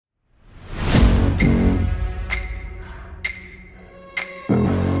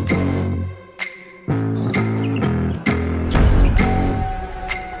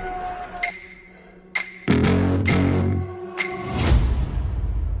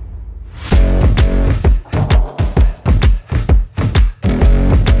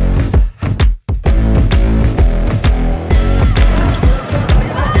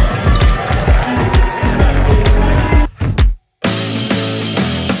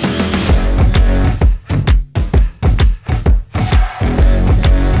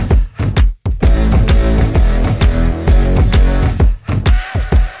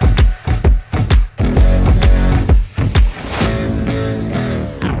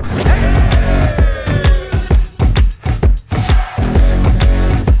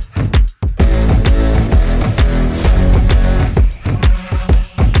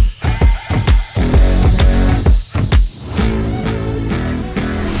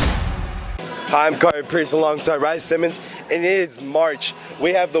Hi, I'm Preece alongside Rize Simmons, and it is March.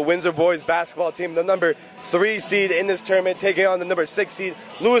 We have the Windsor boys basketball team, the number 3 seed in this tournament, taking on the number 6 seed,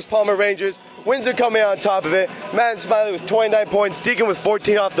 Lewis Palmer Rangers. Windsor coming on top of it. Matt Smiley with 29 points, Deacon with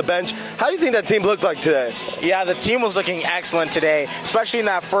 14 off the bench. How do you think that team looked like today? Yeah, the team was looking excellent today, especially in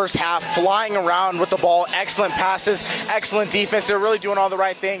that first half, flying around with the ball, excellent passes, excellent defense. They were really doing all the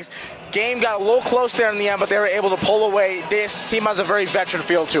right things. Game got a little close there in the end, but they were able to pull away. This team has a very veteran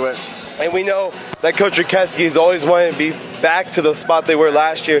feel to it. And we know that Coach Rikeski has always wanted to be back to the spot they were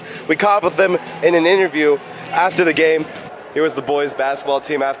last year. We caught up with them in an interview after the game. Here was the boys basketball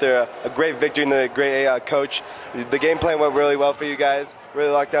team after a great victory and a great coach. The game plan went really well for you guys. Really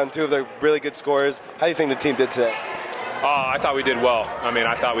locked down 2 of their really good scorers. How do you think the team did today? I thought we did well. I mean,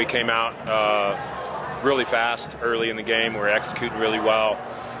 I thought we came out really fast early in the game. We were executing really well.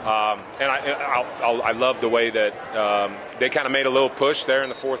 And I love the way that they kind of made a little push there in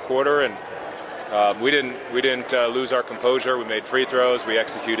the fourth quarter, and we didn't lose our composure. We made free throws. We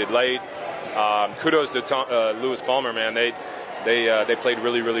executed late. Kudos to Lewis Palmer, man. They played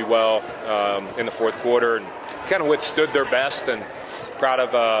really well in the fourth quarter and kind of withstood their best. And proud of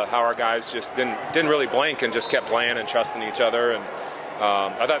how our guys just didn't really blink and just kept playing and trusting each other. And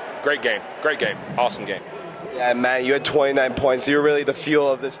I thought great game, awesome game. Yeah, Matt, you had 29 points. You're really the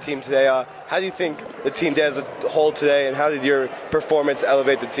fuel of this team today. How do you think the team did as a whole today, and how did your performance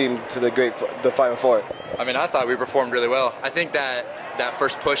elevate the team to the Final Four? I mean, I thought we performed really well. I think that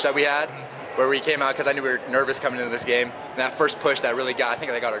first push that we had, where we came out, because I knew we were nervous coming into this game, and that first push that really got, I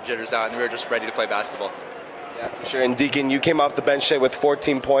think they got our jitters out, and we were just ready to play basketball. Yeah, for sure. And Deacon, you came off the bench today with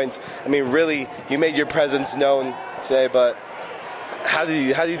 14 points. I mean, really, you made your presence known today, but how do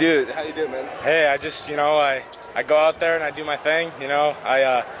you do it? How do you do it, man? Hey, I just, I go out there and I do my thing,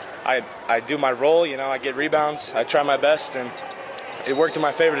 I do my role, I get rebounds, I try my best, and it worked in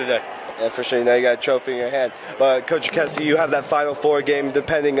my favor today. Yeah, for sure. Now you got a trophy in your hand. But Coach Rikeski, you have that Final Four game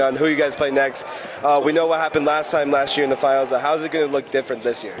depending on who you guys play next. We know what happened last year in the finals. How's it going to look different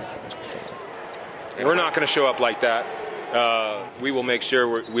this year? We're not going to show up like that. We will make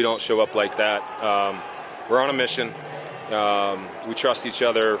sure we don't show up like that. We're on a mission. We trust each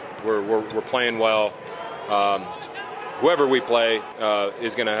other. We're playing well. Whoever we play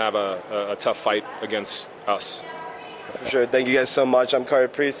is going to have a tough fight against us. For sure. Thank you guys so much. I'm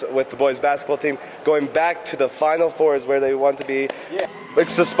Preece with the boys basketball team. Going back to the Final Four is where they want to be. Yeah. But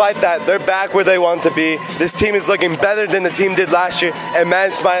despite that, they're back where they want to be. This team is looking better than the team did last year, and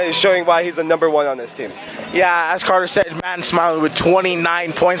Matt Smiley is showing why he's the number 1 on this team. Yeah, as Carter said, Matt Smiley with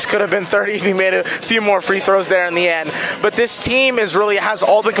 29 points. Could have been 30 if he made a few more free throws there in the end. But this team really has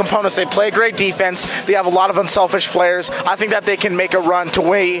all the components. They play great defense. They have a lot of unselfish players. I think that they can make a run to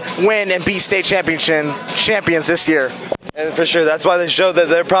win and be state champions this year. And for sure, that's why they show that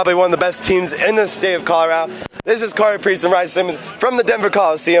they're probably one of the best teams in the state of Colorado. This is Preece and Rize Simmons from the Denver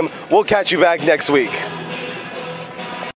Coliseum. We'll catch you back next week.